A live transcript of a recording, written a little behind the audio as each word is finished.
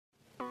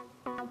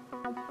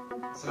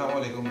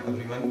Assalamualaikum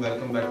everyone,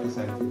 welcome back to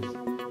Science.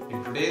 In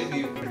today's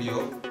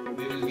video,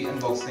 we will be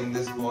unboxing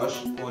this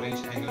Bosch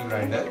 4-inch angle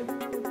grinder.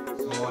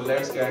 So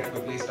let's get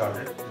quickly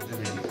started with the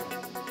video.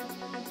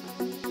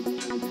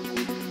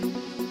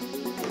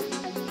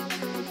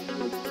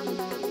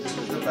 This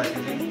is the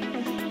packaging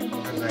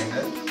of the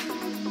grinder.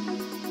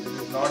 It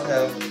does not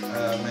have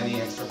many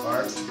extra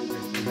parts.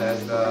 It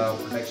has the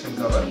protection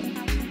cover,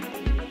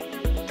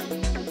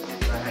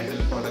 the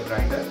handle for the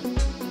grinder,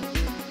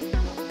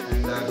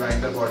 the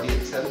grinder body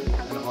itself,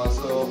 and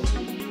also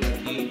the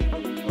key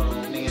for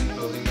opening and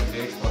closing the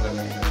blades for the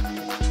grinder.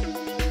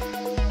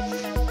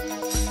 This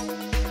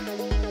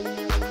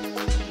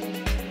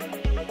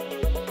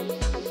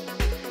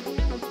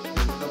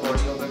is the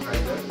body of the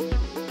grinder,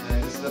 and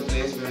this is the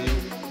place where you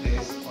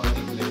place all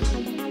the blades.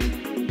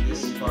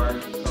 This part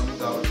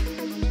comes out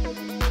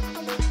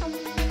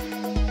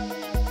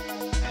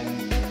and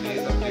you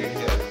place the blade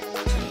here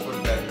and put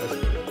back the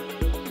screw.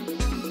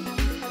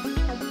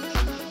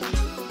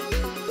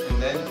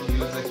 Then you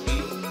use the key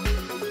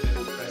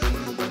with pressing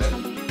this button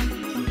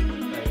to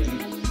tighten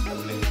the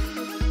blade.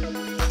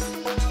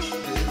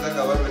 This is the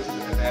cover which is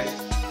attached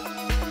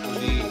to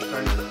the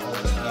front of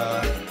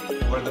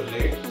over the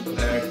blade, so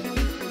that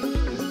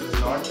this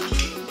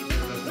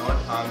does not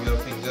harm your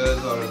fingers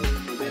or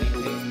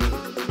anything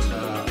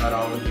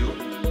around you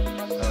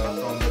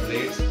from the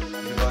blades,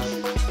 because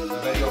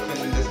very often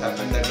this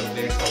happens that the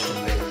blades also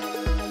break.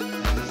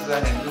 And this is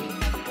a handle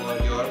for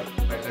your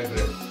better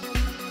grip.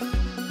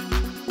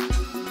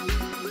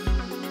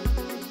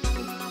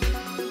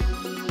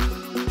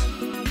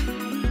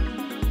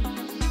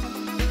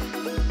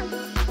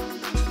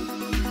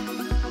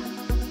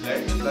 Let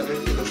me plug it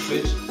to the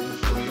switch to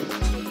show you.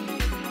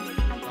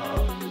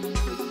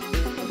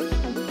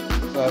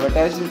 So I have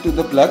attached it to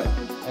the plug,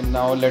 and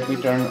now let me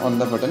turn on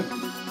the button.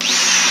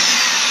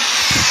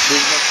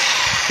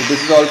 So this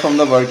is all from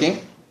the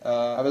working.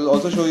 I will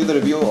also show you the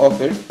review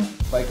of it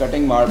by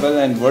cutting marble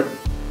and wood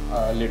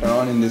later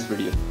on in this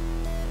video.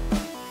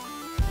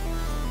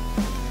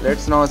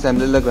 Let's now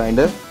assemble the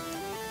grinder.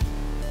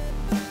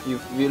 We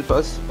will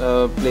first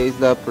place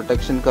the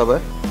protection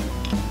cover.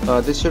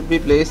 This should be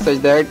placed such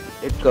that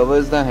it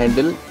covers the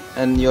handle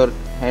and your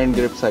hand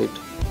grip side.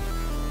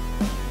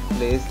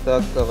 Place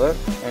the cover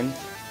and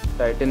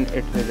tighten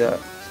it with a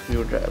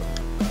screwdriver.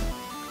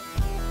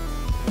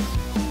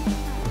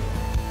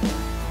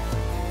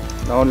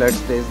 Now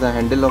let's place the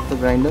handle of the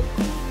grinder.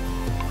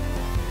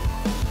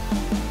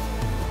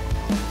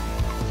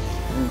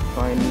 And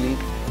finally,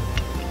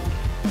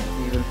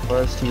 we will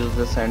first use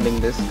the sanding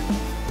disc.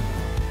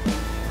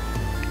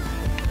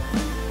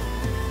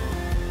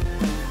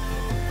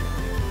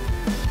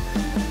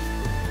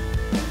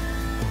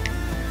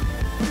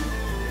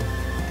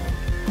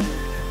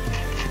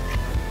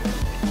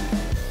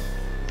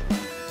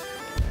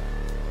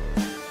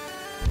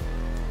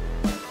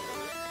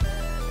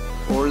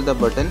 Hold the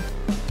button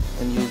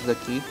and use the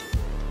key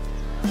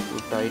to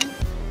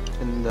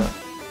tighten the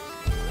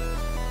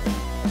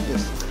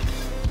disc.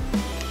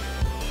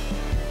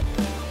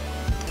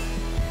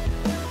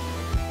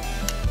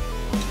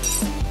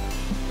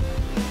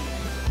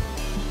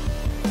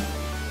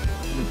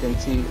 You can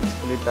see it's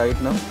fully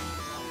tight now.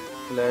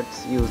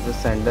 Let's use the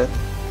sander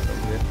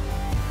somewhere.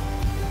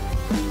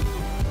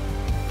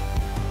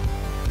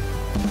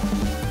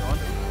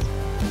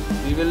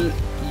 We will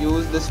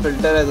use this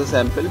filter as a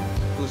sample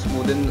to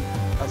smoothen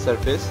a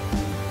surface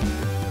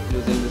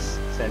using this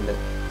sander.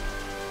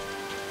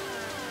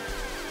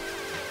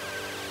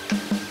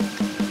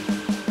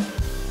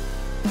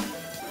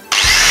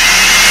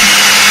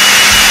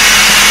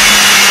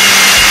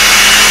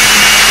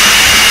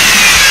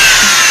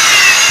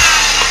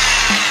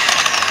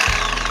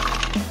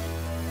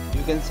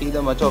 You can see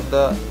the much of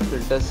the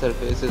filter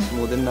surface is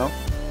smoothened now.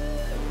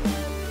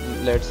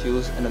 Let's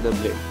use another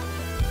blade.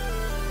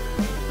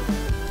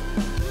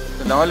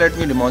 So now let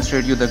me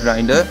demonstrate you the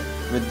grinder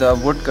with the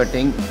wood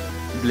cutting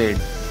blade.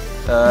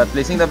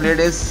 Placing the blade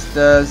is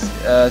the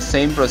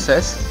same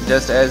process,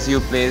 just as you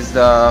place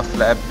the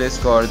flap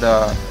disc or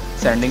the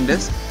sanding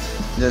disc.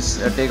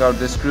 Just take out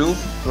the screw,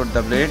 put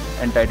the blade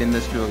and tighten the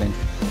screw again.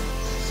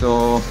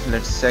 So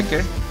let's check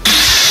it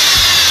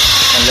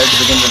and let's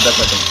begin with the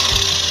cutting.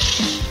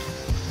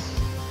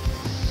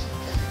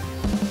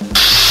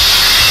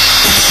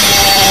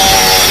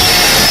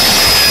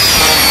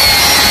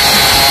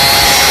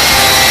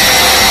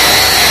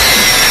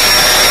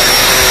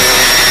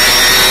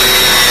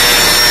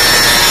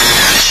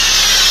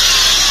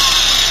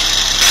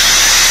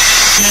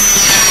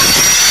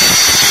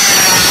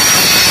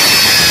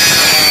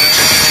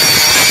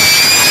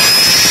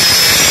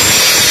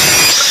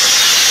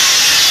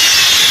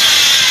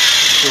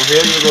 So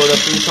here you go, the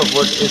piece of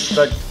wood is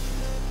cut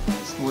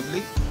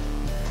smoothly.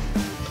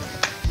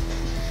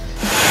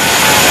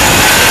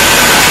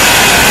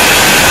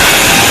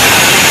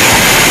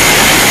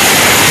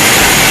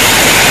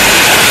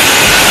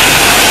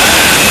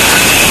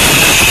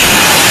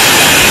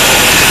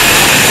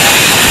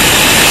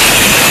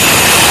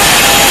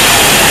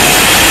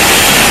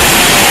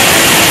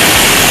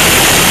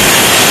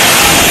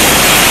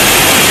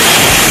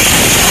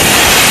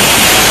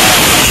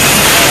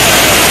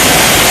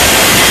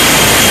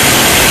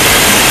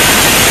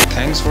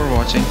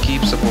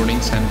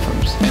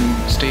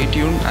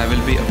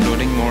 will be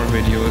uploading more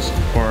videos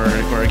for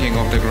working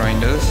of the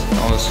grinders,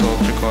 also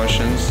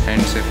precautions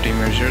and safety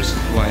measures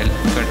while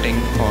cutting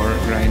or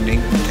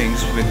grinding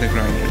things with the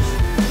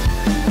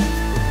grinders.